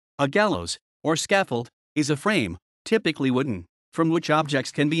A gallows, or scaffold, is a frame, typically wooden, from which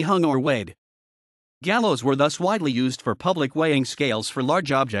objects can be hung or weighed. Gallows were thus widely used for public weighing scales for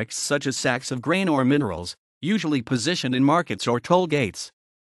large objects such as sacks of grain or minerals, usually positioned in markets or toll gates.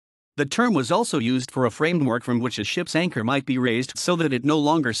 The term was also used for a framework from which a ship's anchor might be raised so that it no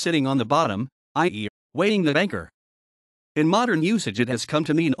longer sitting on the bottom, i.e., weighing the anchor. In modern usage, it has come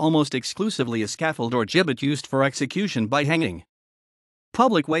to mean almost exclusively a scaffold or gibbet used for execution by hanging.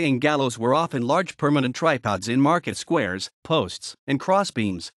 Public weighing gallows were often large permanent tripods in market squares, posts, and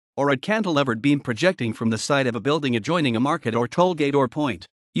crossbeams, or a cantilevered beam projecting from the side of a building adjoining a market or toll gate or point,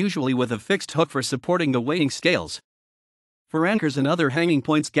 usually with a fixed hook for supporting the weighing scales. For anchors and other hanging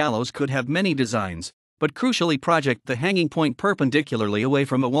points, gallows could have many designs, but crucially project the hanging point perpendicularly away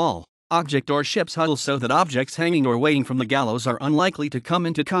from a wall, object, or ship's hull so that objects hanging or weighing from the gallows are unlikely to come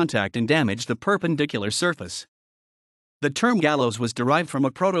into contact and damage the perpendicular surface. The term gallows was derived from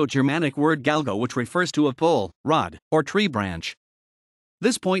a Proto-Germanic word galgo, which refers to a pole, rod, or tree branch.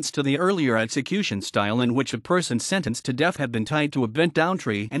 This points to the earlier execution style in which a person sentenced to death had been tied to a bent-down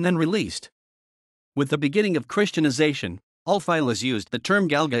tree and then released. With the beginning of Christianization, Ulfilas used the term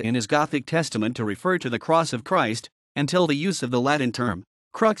galga in his Gothic Testament to refer to the cross of Christ, until the use of the Latin term,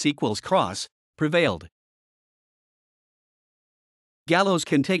 crux equals cross, prevailed. Gallows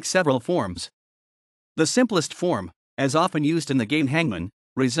can take several forms. The simplest form, as often used in the game hangman,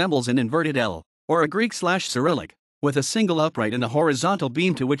 resembles an inverted L, or a Greek/Cyrillic, with a single upright and a horizontal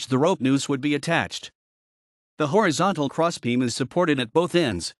beam to which the rope noose would be attached. The horizontal crossbeam is supported at both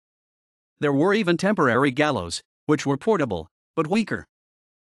ends. There were even temporary gallows, which were portable, but weaker.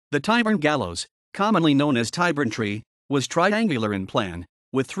 The Tyburn gallows, commonly known as Tyburn tree, was triangular in plan,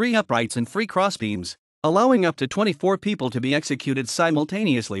 with 3 uprights and 3 crossbeams, allowing up to 24 people to be executed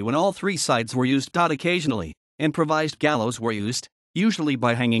simultaneously when all 3 sides were used. Occasionally, improvised gallows were used, usually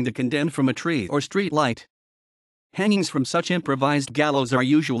by hanging the condemned from a tree or street light. Hangings from such improvised gallows are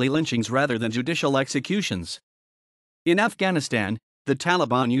usually lynchings rather than judicial executions. In Afghanistan, the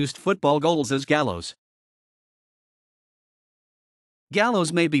Taliban used football goals as gallows.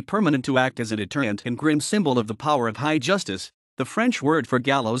 Gallows may be permanent to act as a deterrent and grim symbol of the power of high justice. The French word for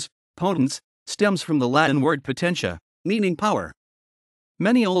gallows, potens, stems from the Latin word potentia, meaning power.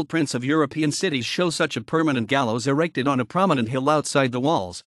 Many old prints of European cities show such a permanent gallows erected on a prominent hill outside the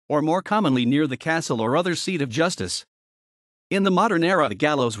walls, or more commonly near the castle or other seat of justice. In the modern era, the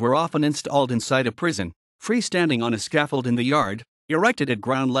gallows were often installed inside a prison, freestanding on a scaffold in the yard, erected at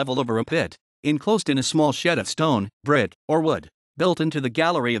ground level over a pit, enclosed in a small shed of stone, brick, or wood, built into the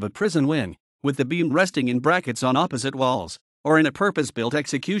gallery of a prison wing, with the beam resting in brackets on opposite walls, or in a purpose-built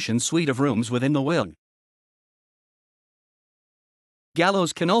execution suite of rooms within the wing.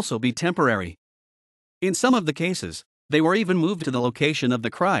 Gallows can also be temporary. In some of the cases, they were even moved to the location of the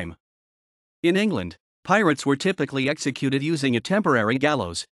crime. In England, pirates were typically executed using a temporary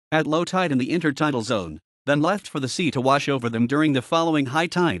gallows, at low tide in the intertidal zone, then left for the sea to wash over them during the following high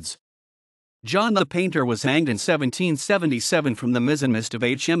tides. John the Painter was hanged in 1777 from the mizzenmast of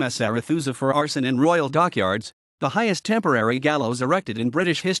HMS Arethusa for arson in Royal Dockyards, the highest temporary gallows erected in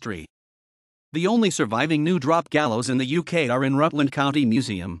British history. The only surviving new drop gallows in the UK are in Rutland County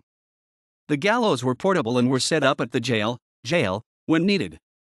Museum. The gallows were portable and were set up at the jail, when needed.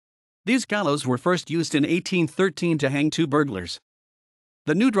 These gallows were first used in 1813 to hang 2 burglars.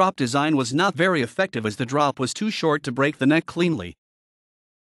 The new drop design was not very effective as the drop was too short to break the neck cleanly.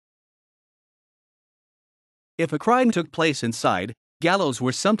 If a crime took place inside, gallows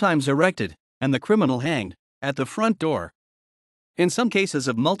were sometimes erected, and the criminal hanged, at the front door. In some cases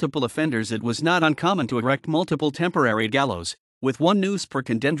of multiple offenders, it was not uncommon to erect multiple temporary gallows, with 1 noose per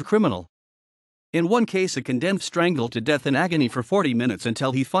condemned criminal. In one case, a condemned strangled to death in agony for 40 minutes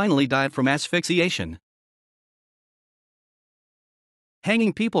until he finally died from asphyxiation.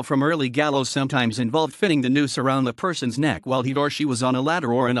 Hanging people from early gallows sometimes involved fitting the noose around the person's neck while he or she was on a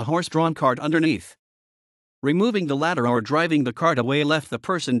ladder or in a horse-drawn cart underneath. Removing the ladder or driving the cart away left the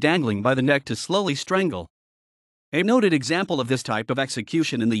person dangling by the neck to slowly strangle. A noted example of this type of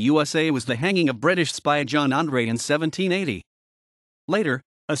execution in the USA was the hanging of British spy John Andre in 1780. Later,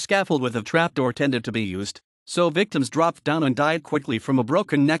 a scaffold with a trapdoor tended to be used, so victims dropped down and died quickly from a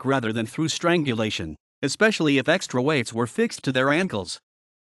broken neck rather than through strangulation, especially if extra weights were fixed to their ankles.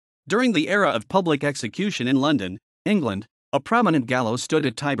 During the era of public execution in London, England, a prominent gallows stood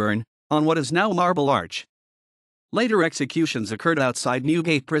at Tyburn, on what is now Marble Arch. Later executions occurred outside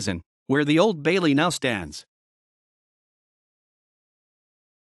Newgate Prison, where the Old Bailey now stands.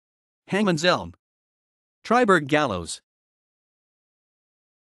 Hangman's Elm. Tyburn Gallows.